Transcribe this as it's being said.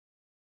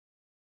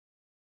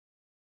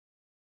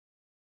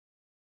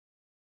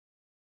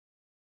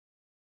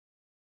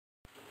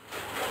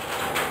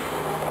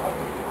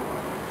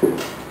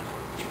There's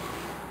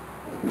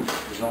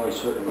only a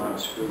certain amount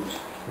of screws.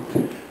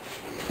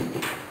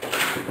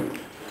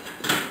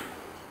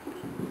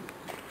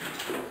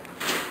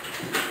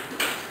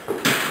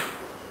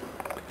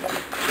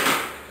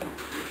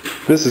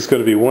 This is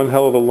going to be one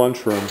hell of a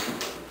lunchroom.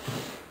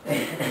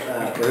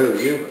 For who,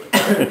 you?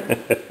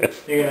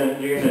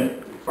 You're gonna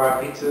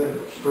fry pizza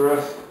for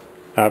us?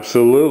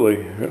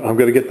 Absolutely. I'm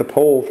going to get the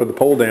pole for the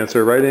pole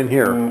dancer right in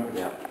here.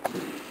 Yeah.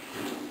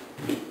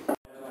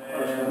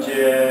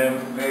 Jim,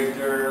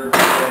 Victor,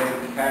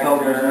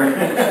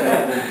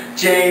 Hector,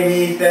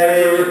 Jamie,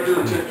 Dave. You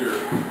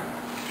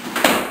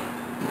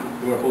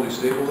want to pull these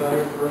staples out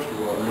here first or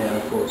what? Yeah,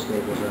 pull the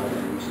staples out.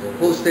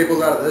 Pull the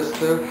staples out of this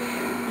too?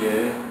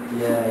 Yeah.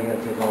 Yeah, you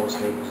gotta take all the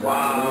staples out.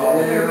 Wow.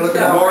 Yeah, look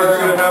at Or how they're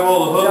gonna have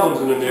all the hood ones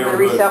in there. We're gonna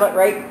resell it,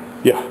 right?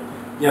 Yeah.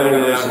 Yeah, look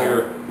at that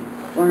here.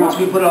 Once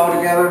we put it all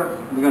together,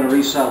 we're gonna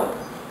resell it.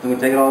 Then we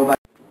take it all back.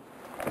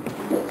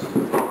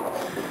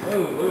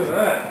 Oh, look at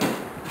that.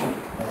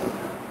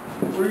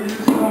 Were you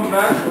just coming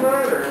back for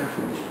that, or?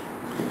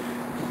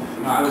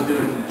 No, I was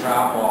doing the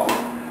drop off.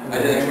 I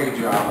did a quick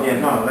drop. Yeah,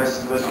 no,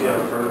 let's get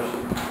it first.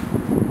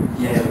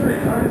 Yeah, very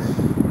nice.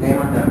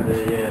 Hammer?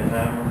 Yeah,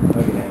 hammer.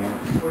 Look at that hammer.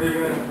 What are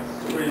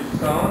you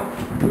selling?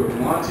 We would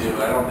want to,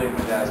 but I don't think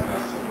my dad's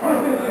messed with part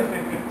of that.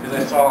 Because I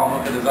saw him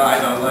look at his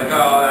eyes, I was like,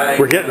 oh, that ain't...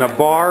 We're getting a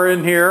bar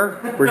in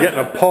here. We're getting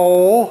a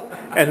pole.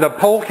 And the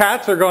pole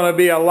cats are going to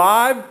be a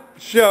live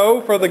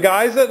show for the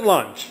guys at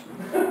lunch.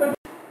 I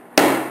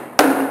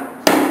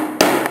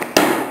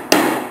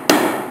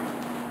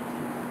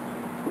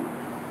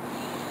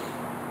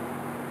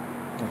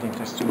think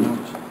that's too much.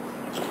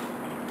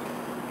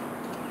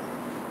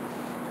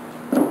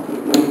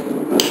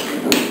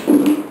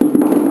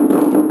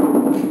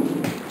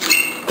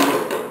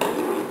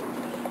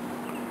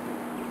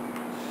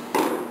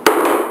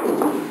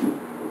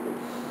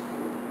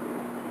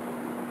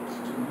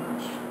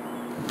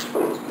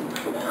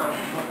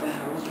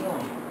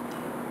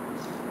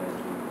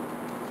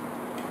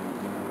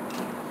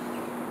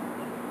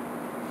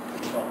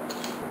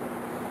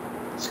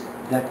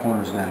 That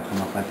corner's got to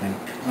come up, I think.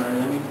 Alright,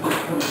 let me put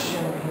the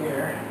shim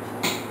here.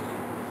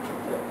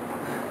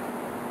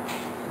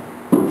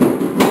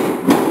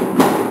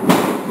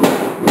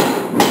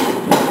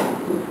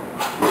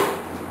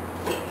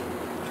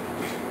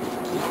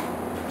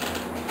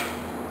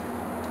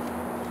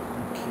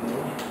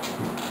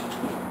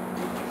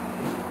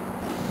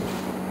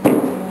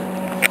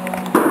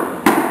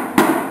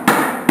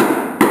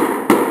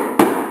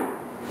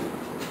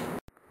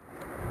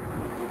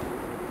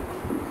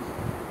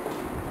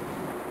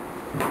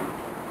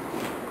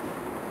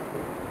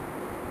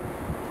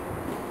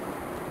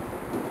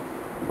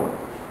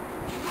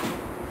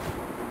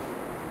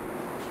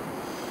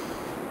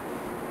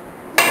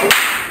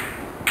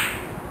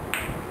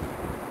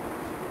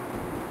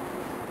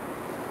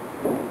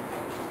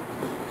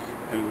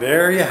 And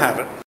there you have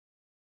it.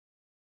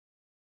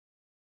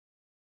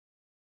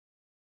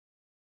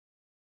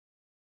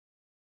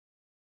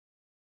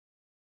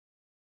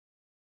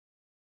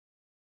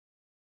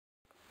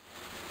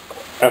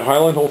 At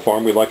Highland Hole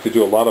Farm, we like to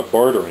do a lot of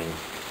bartering.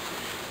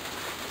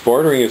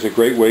 Bartering is a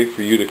great way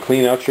for you to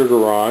clean out your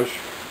garage,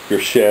 your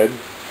shed,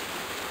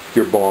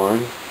 your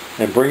barn,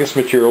 and bring us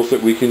materials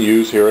that we can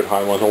use here at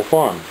Highland Hole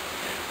Farm.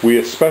 We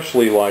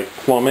especially like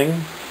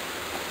plumbing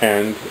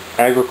and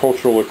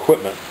agricultural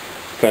equipment,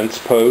 fence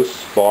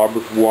posts, barbed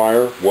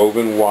wire,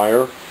 woven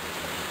wire,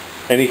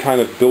 any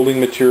kind of building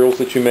materials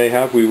that you may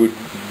have, we would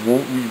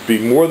be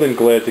more than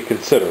glad to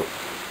consider.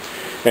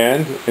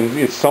 And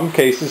in some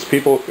cases,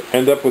 people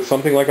end up with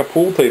something like a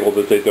pool table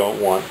that they don't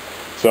want.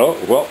 So,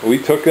 well, we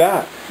took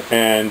that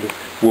and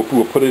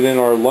we'll put it in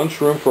our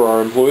lunchroom for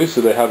our employees so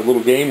they have a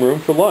little game room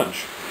for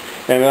lunch.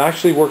 And it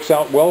actually works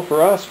out well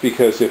for us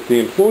because if the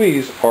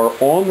employees are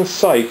on the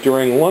site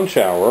during lunch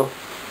hour,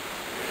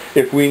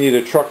 if we need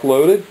a truck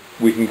loaded,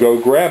 we can go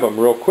grab them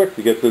real quick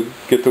to get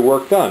the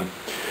work done.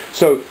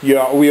 So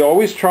yeah, we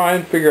always try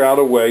and figure out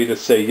a way to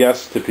say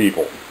yes to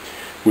people.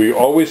 We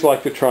always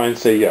like to try and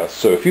say yes.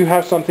 So if you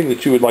have something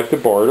that you would like to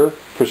barter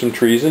for some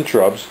trees and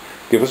shrubs,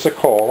 give us a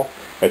call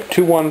at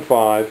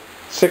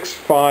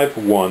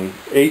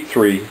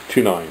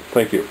 215-651-8329.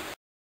 Thank you.